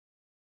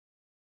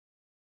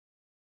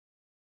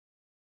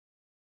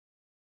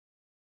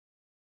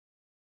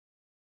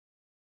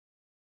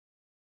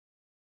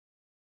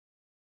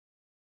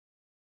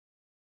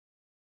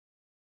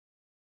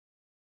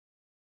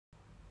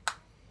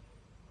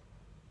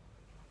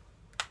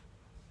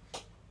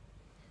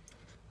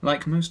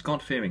Like most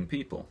God-fearing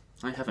people,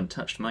 I haven't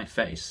touched my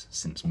face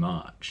since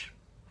March.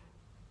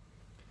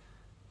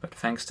 But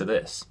thanks to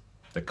this,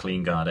 the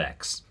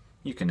CleanGuardX,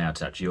 you can now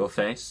touch your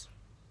face,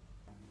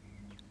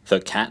 the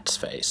cat's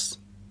face.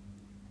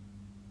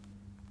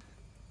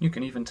 You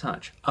can even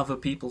touch other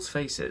people's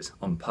faces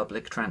on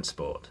public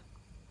transport.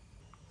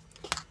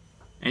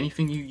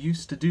 Anything you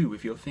used to do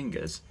with your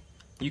fingers,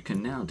 you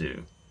can now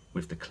do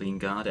with the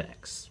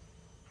CleanGuardX.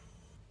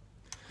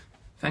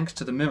 Thanks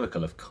to the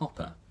miracle of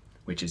copper,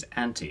 which is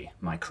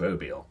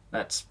antimicrobial.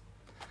 That's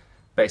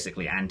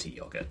basically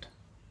anti-yogurt.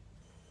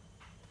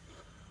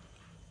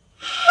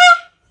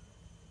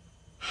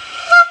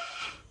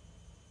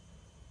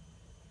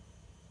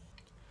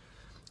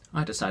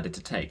 I decided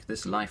to take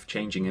this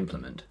life-changing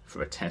implement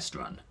for a test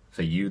run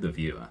for you, the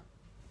viewer.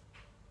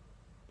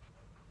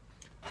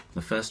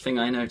 The first thing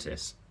I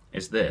notice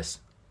is this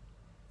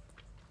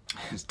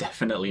is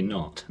definitely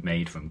not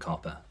made from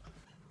copper.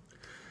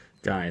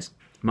 Guys,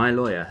 my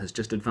lawyer has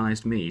just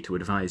advised me to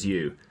advise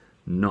you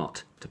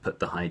not to put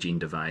the hygiene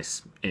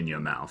device in your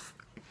mouth.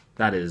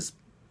 That is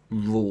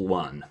rule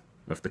 1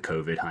 of the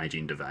COVID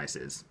hygiene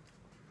devices.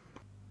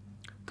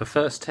 The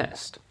first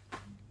test.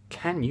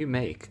 Can you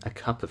make a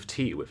cup of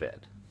tea with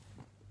it?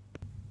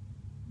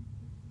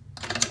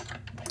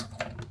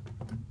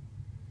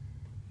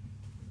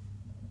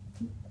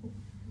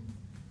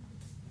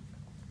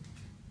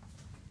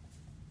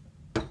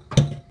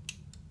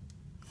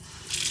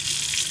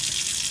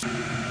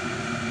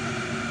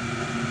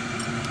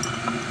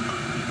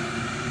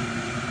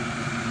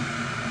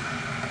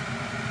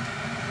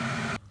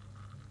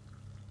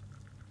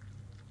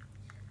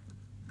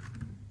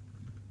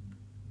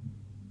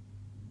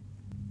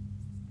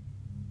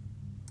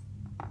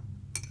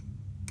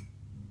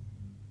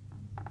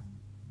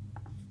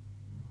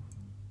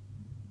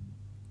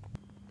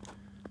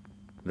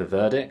 The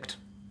verdict?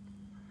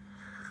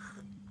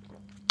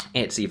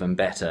 It's even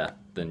better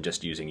than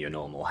just using your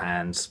normal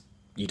hands.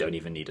 You don't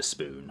even need a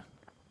spoon.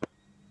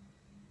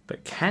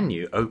 But can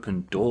you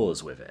open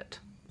doors with it?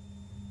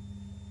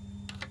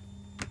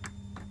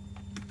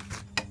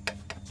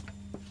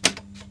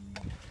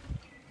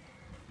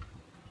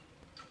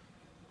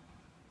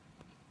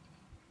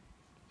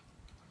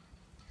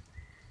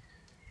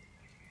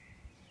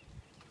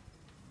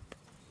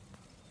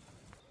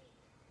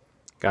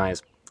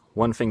 Guys,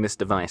 one thing this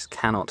device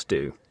cannot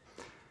do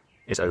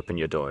is open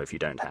your door if you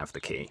don't have the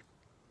key.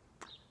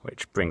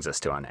 Which brings us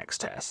to our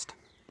next test.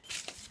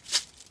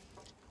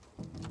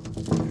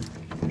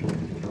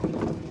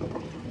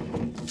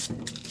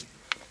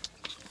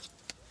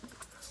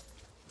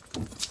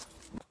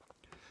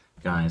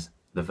 Guys,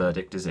 the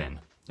verdict is in.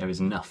 There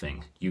is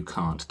nothing you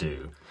can't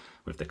do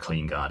with the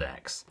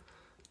CleanGuardX.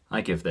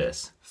 I give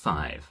this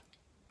 5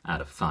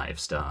 out of 5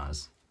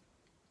 stars.